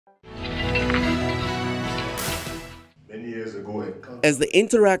ago. As the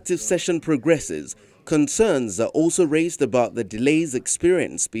interactive session progresses, concerns are also raised about the delays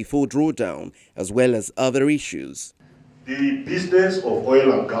experienced before drawdown, as well as other issues. The business of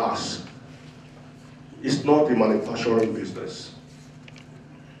oil and gas is not a manufacturing business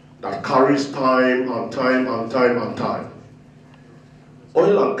that carries time and time and time and time.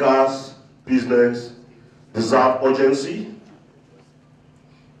 Oil and gas business deserve urgency,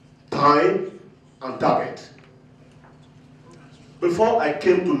 time, and target. Before I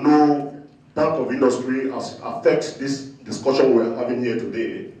came to know Bank of Industry as it affects this discussion we're having here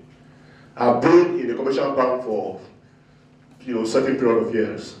today, I've been in the commercial bank for a certain period of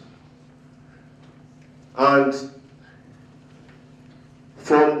years. And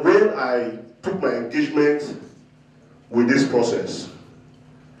from when I took my engagement with this process,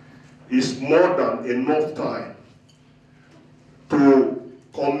 it's more than enough time to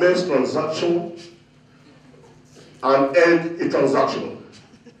commence transaction and end a transaction,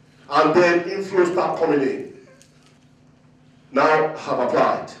 and then inflows start coming in. Now have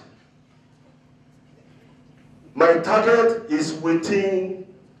applied. My target is within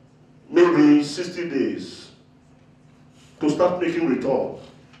maybe 60 days to start making return.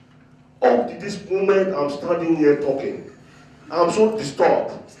 Up to this moment, I'm standing here talking. I'm so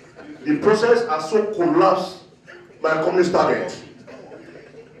disturbed. The process has so collapsed my company's target.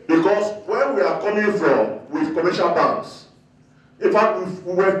 Because where we are coming from with commercial banks, in fact,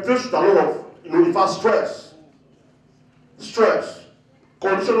 we were faced with a lot of, in fact, stress,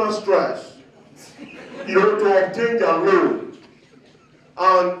 conditional stress, to obtain their loan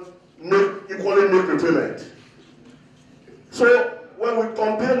and equally make repayment. So when we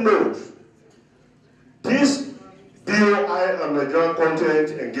compare notes, this BOI and Nigerian content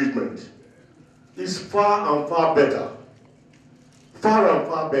engagement is far and far better. Far and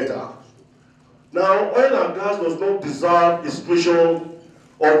far better. Now, oil and gas does not deserve a situation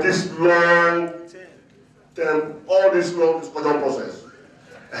of this long term, all this long discussion process.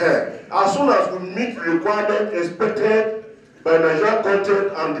 As soon as we meet the requirement expected by Nigerian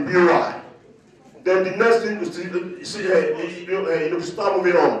content and the BOI, then the next thing is start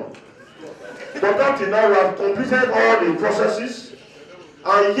moving on. But up till now, we have completed all the processes,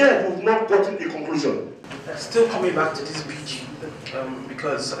 and yet we've not gotten a conclusion. Still coming back to this BG,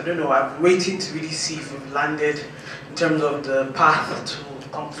 because I don't know, I'm waiting to really see if we've landed in terms of the path to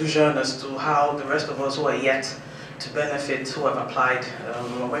conclusion as to how the rest of us who are yet to benefit, who have applied,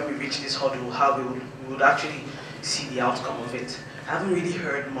 when we reach this hurdle, how we would actually see the outcome of it. I haven't really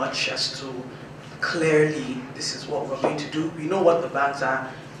heard much as to clearly this is what we're going to do. We know what the banks are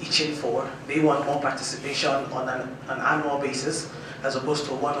itching for. They want more participation on an annual basis as opposed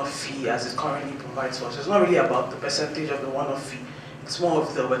to a one-off fee as it currently provides for us. It's not really about the percentage of the one-off fee. It's more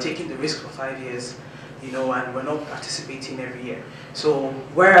of we're taking the risk for 5 years, and we're not participating every year. So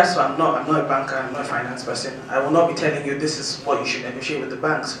whereas I'm not a banker, I'm not a finance person, I will not be telling you this is what you should negotiate with the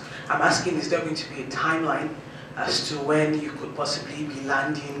banks. I'm asking, is there going to be a timeline as to when you could possibly be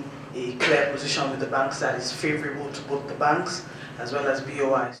landing a clear position with the banks that is favorable to both the banks as well as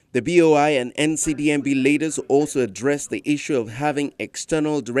BOI? The BOI and NCDMB leaders also addressed the issue of having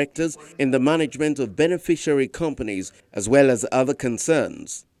external directors in the management of beneficiary companies, as well as other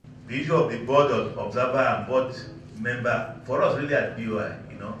concerns. The issue of the board observer and board member, for us really at BOI,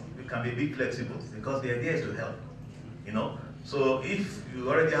 we can be a bit flexible because the idea is to help, So if you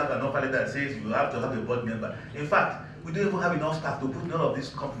already have an offer letter that says you have to have a board member, in fact, we don't even have enough staff to put in all of these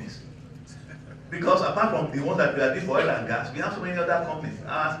companies. Because apart from the ones that we are doing for oil and gas, we have so many other companies.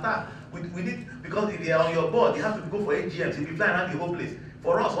 Our staff, we need, because if they are on your board, you have to go for AGMs, if you fly around the whole place.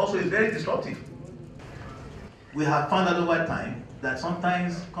 For us also, it's very disruptive. We have found out over time that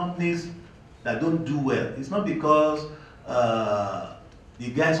sometimes companies that don't do well, it's not because the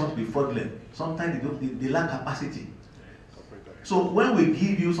guys want to be fraudulent. Sometimes they lack capacity. So when we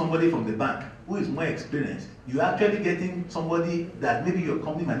give you somebody from the bank who is more experienced, you're actually getting somebody that maybe your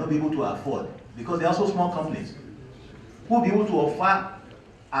company might not be able to afford, because they're also small companies, who will be able to offer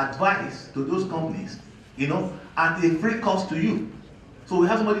advice to those companies, at a free cost to you. So we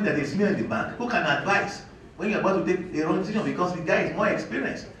have somebody that is senior in the bank who can advise when you're about to take a wrong decision because the guy is more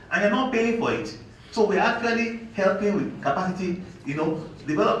experienced and you're not paying for it. So we're actually helping with capacity,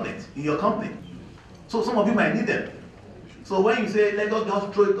 development in your company. So some of you might need them. So when you say, let us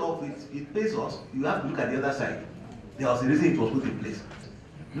just throw it off, it pays us, you have to look at the other side. There was a reason it was put in place.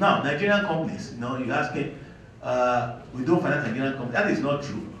 Now, Nigerian companies, you're asking, we don't finance Nigerian companies. That is not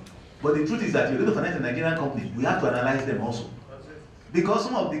true. But the truth is that if you're going to finance a Nigerian company, we have to analyze them also. Because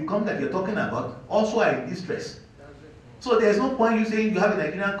some of the companies that you're talking about also are in distress. So there's no point you saying you have a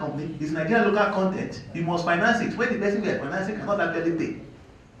Nigerian company, it's Nigerian local content, you must finance it, when the person you are financing cannot actually pay.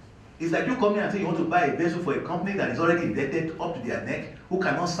 It's like you come here and say you want to buy a vessel for a company that is already indebted up to their neck, who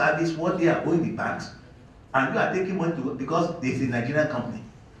cannot service what they are owing the banks, and you are taking money to because there is a Nigerian company.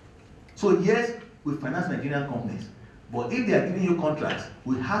 So yes, we finance Nigerian companies, but if they are giving you contracts,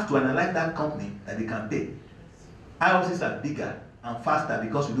 we have to analyze that company that they can pay. IOCs are bigger and faster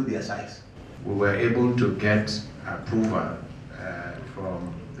because we know their size. We were able to get approval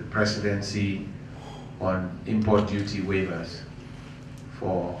from the presidency on import duty waivers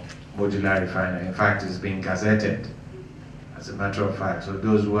for modular refinery. In fact, it's been gazetted, as a matter of fact. So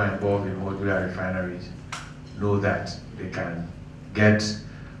those who are involved in modular refineries know that they can get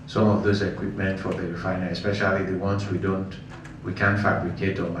some of those equipment for the refinery, especially the ones we can't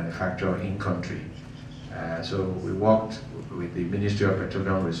fabricate or manufacture in country. So we worked with the Ministry of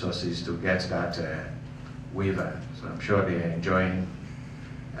Petroleum Resources to get that waiver. So I'm sure they are enjoying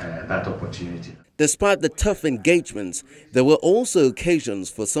that opportunity. Despite the tough engagements, there were also occasions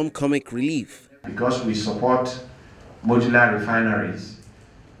for some comic relief. Because we support modular refineries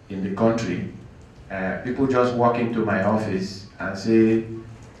in the country, people just walk into my office and say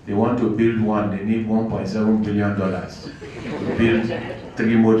they want to build one, they need $1.7 billion to build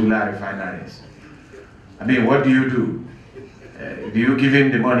 3 modular refineries. I mean, what do? Do you give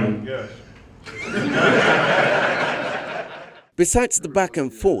him the money? Yes. Besides the back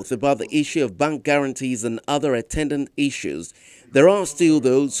and forth about the issue of bank guarantees and other attendant issues, there are still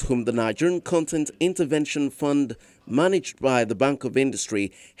those whom the Nigerian Content Intervention Fund, managed by the Bank of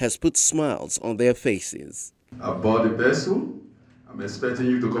Industry, has put smiles on their faces. I bought the vessel. I'm expecting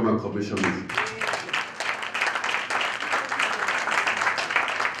you to come and commission it.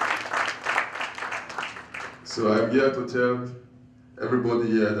 So I'm here to tell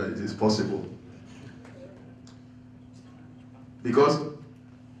everybody here that it is possible. Because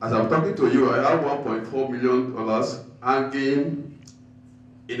as I'm talking to you, I have $1.4 million hanging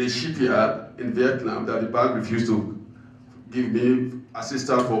in a shipyard in Vietnam that the bank refused to give me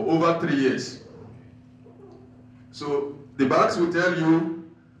assistance for over 3 years. So the banks will tell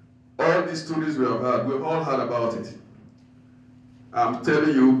you all these stories we have had, we've all heard about it. I'm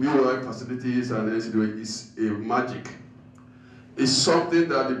telling you, BOI facilities and NCDMB is a magic. It's something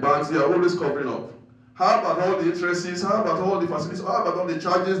that the banks, they are always covering up. How about all the interests? How about all the facilities? How about all the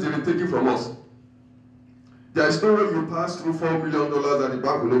charges they've been taking from us? There is no way you pass through $4 million and the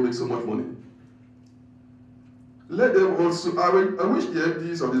bank will not make so much money. Let them also, I wish the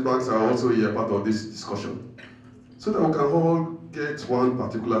MDs of these banks are also here part of this discussion, so that we can all get one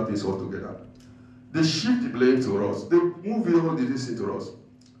particular thing all together. They shift the blame to us. They move all this into us.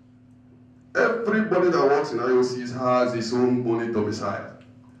 Everybody that works in IOCs has his own money domicile.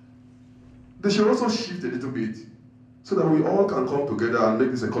 They should also shift a little bit so that we all can come together and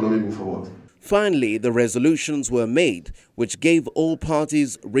make this economy move forward. Finally, the resolutions were made, which gave all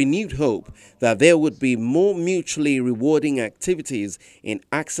parties renewed hope that there would be more mutually rewarding activities in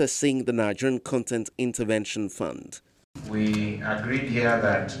accessing the Nigerian Content Intervention Fund. We agreed here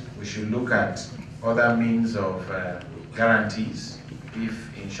that we should look at other means of guarantees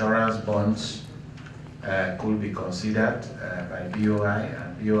if insurance bonds could be considered by BOI,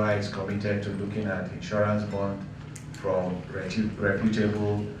 and BOI is committed to looking at insurance bond from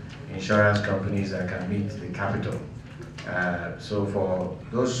reputable insurance companies that can meet the capital. So for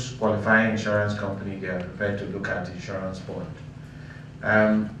those qualifying insurance companies, they are prepared to look at insurance bond.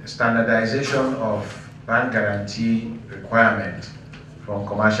 Standardization of bank guarantee requirement from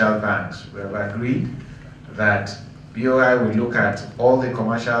commercial banks. We have agreed that BOI will look at all the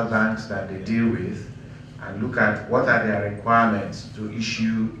commercial banks that they deal with and look at what are their requirements to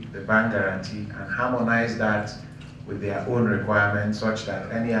issue the bank guarantee and harmonize that with their own requirements, such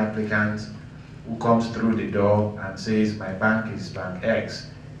that any applicant who comes through the door and says my bank is Bank X,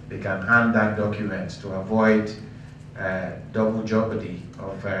 they can hand that document to avoid double jeopardy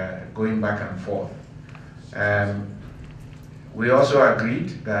of going back and forth. We also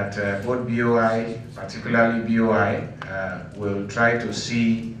agreed that both BOI, particularly BOI, will try to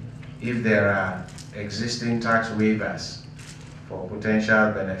see if there are existing tax waivers for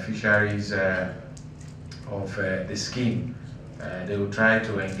potential beneficiaries of the scheme. They will try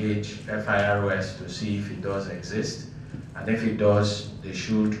to engage FIROS to see if it does exist, and if it does, they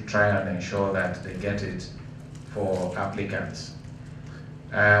should try and ensure that they get it for applicants.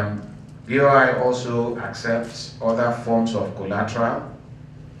 BOI also accepts other forms of collateral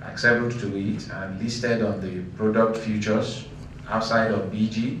acceptable to it and listed on the product futures outside of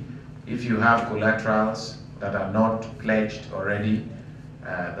BG. If you have collaterals that are not pledged already,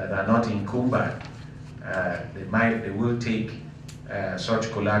 that are not encumbered, they will take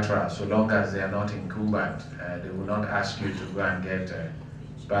such collateral so long as they are not incumbent. They will not ask you to go and get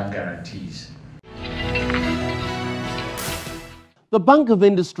bank guarantees. The Bank of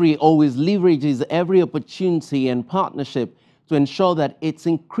Industry always leverages every opportunity and partnership to ensure that it's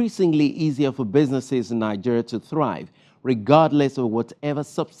increasingly easier for businesses in Nigeria to thrive, regardless of whatever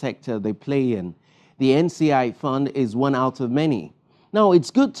subsector they play in. The NCI Fund is one out of many. Now,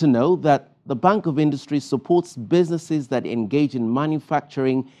 it's good to know that the Bank of Industry supports businesses that engage in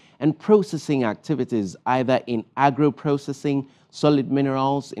manufacturing and processing activities, either in agro-processing, solid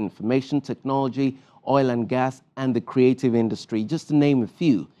minerals, information technology, oil and gas, and the creative industry, just to name a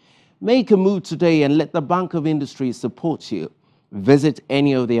few. Make a move today and let the Bank of Industry support you. Visit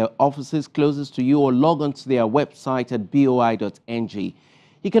any of their offices closest to you or log on to their website at boi.ng.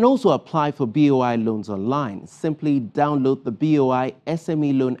 You can also apply for BOI loans online. Simply download the BOI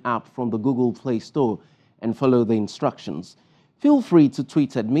SME loan app from the Google Play Store and follow the instructions. Feel free to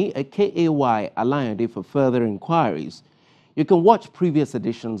tweet at me at KAY Alayande for further inquiries. You can watch previous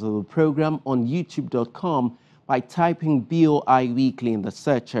editions of the program on youtube.com by typing BOI Weekly in the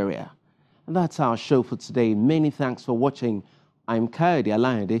search area. And that's our show for today. Many thanks for watching. I'm Kayode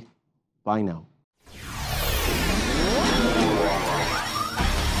Alayande. Bye now.